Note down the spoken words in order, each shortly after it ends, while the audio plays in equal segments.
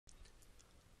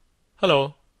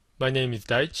Hello, my name is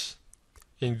Daichi.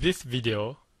 In this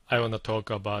video, I want to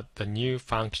talk about the new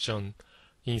function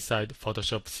inside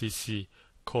Photoshop CC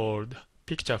called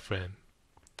picture frame.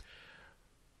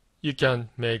 You can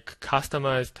make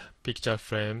customized picture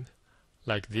frame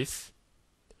like this.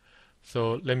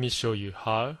 So let me show you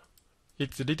how.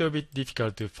 It's a little bit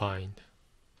difficult to find.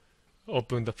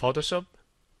 Open the Photoshop,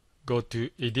 go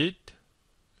to Edit,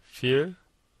 Fill,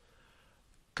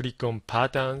 click on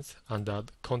Patterns under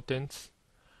Contents,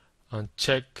 and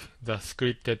check the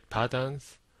scripted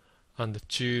patterns and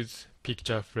choose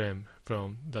picture frame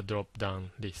from the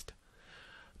drop-down list.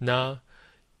 Now,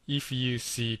 if you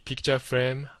see picture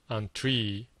frame and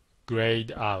tree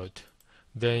grayed out,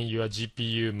 then your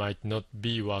GPU might not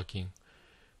be working.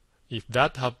 If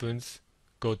that happens,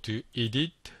 go to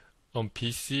Edit on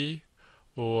PC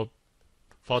or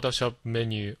Photoshop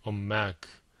menu on Mac.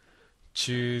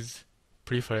 Choose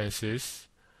Preferences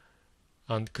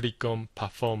and click on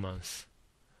Performance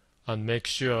and make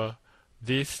sure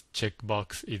this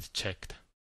checkbox is checked.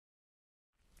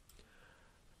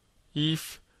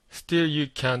 If still you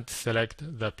can't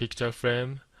select the picture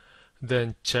frame,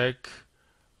 then check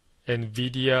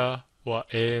NVIDIA or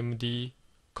AMD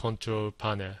control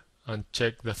panel and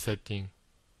check the setting.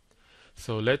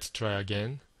 So let's try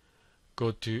again.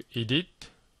 Go to Edit,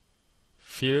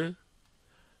 Fill,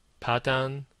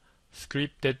 Pattern,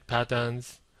 Scripted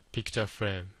Patterns, Picture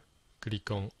Frame. Click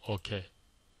on OK.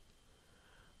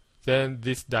 Then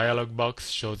this dialog box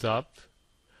shows up.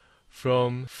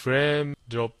 From Frame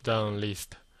drop-down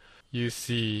list, you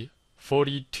see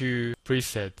 42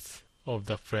 presets of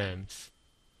the frames.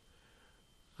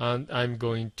 And I'm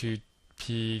going to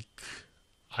pick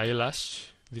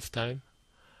eyelash this time.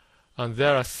 And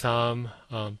there are some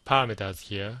parameters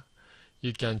here.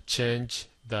 You can change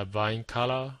the vine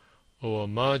color or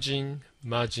margin.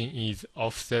 Margin is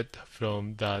offset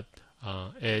from that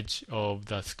edge of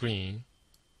the screen.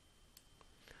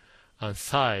 And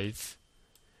size,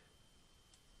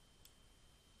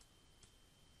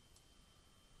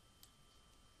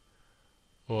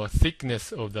 or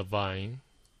thickness of the vine,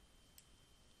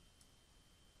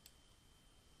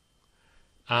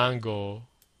 angle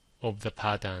of the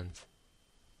patterns,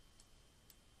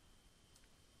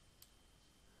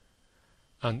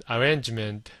 and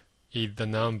arrangement is the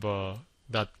number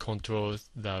that controls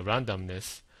the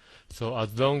randomness. So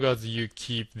as long as you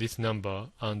keep this number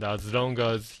and as long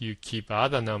as you keep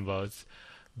other numbers,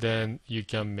 then you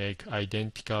can make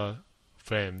identical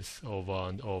frames over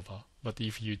and over. But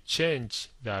if you change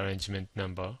the arrangement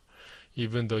number,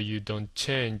 even though you don't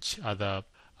change other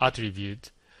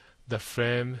attributes, the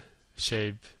frame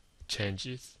shape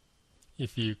changes.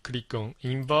 If you click on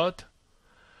Invert,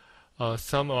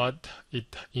 somewhat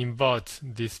it inverts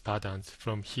these patterns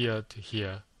from here to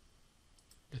here.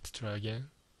 Let's try again.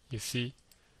 You see,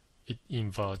 it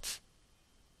inverts.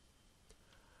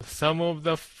 Some of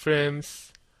the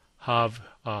frames have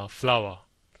a flower.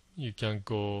 You can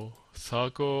go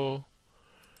circle,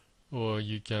 or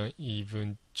you can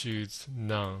even choose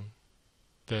none.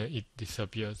 Then it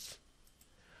disappears.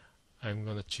 I'm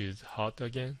gonna choose heart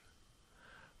again.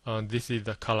 And this is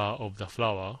the color of the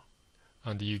flower.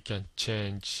 And you can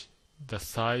change the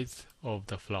size of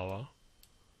the flower.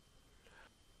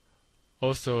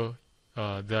 Also,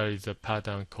 there is a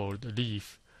pattern called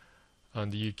leaf,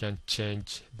 and you can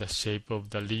change the shape of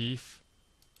the leaf.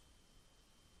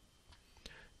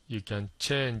 You can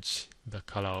change the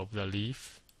color of the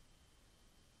leaf.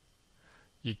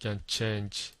 You can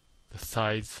change the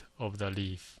size of the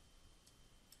leaf.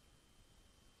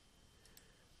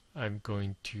 I'm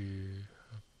going to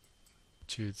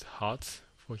choose hearts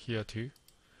for here too.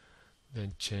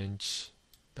 Then change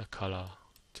the color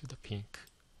to the pink.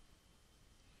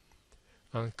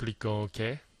 And click on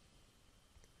OK.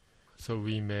 So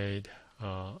we made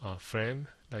a frame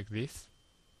like this.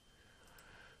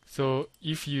 So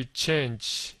if you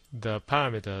change the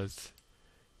parameters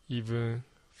even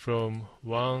from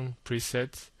one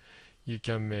preset, you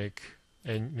can make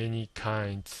many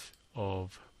kinds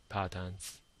of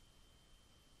patterns.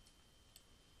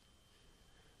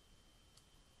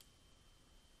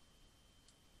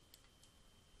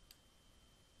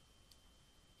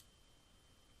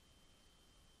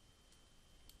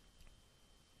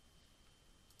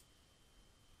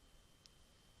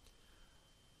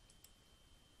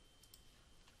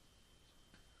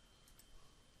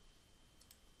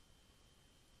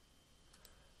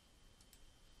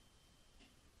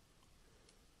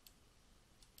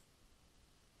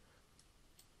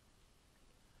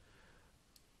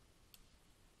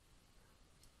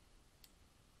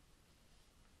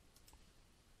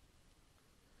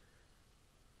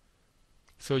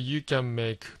 So you can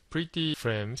make pretty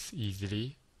frames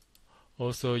easily.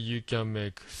 Also, you can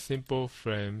make simple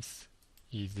frames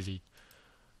easily.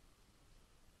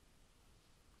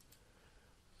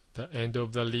 The end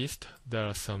of the list, there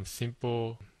are some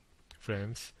simple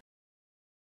frames.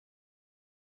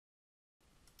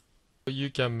 You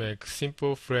can make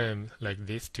simple frames like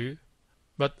this too,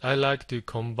 but I like to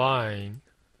combine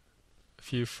a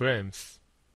few frames.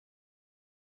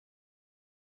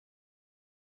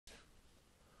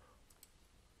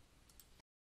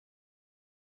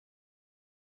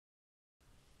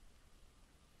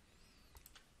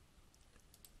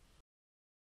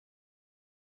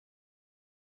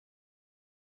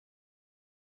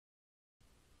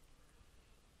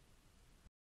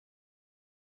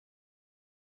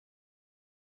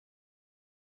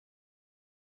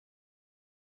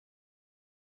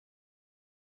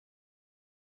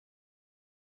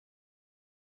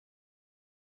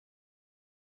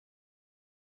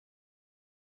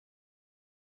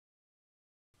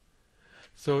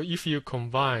 So if you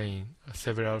combine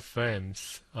several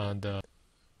frames and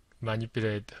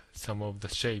manipulate some of the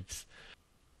shapes,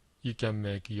 you can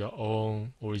make your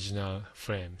own original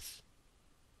frames.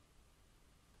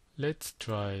 Let's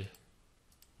try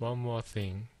one more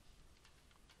thing.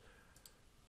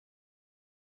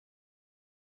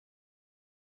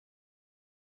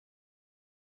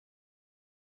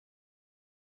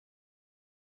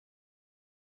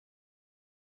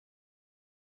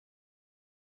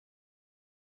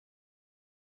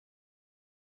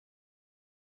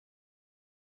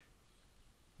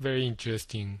 Very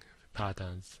interesting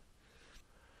patterns.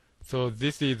 So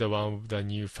this is one of the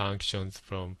new functions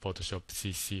from Photoshop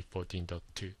CC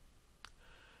 14.2.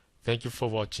 Thank you for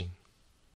watching.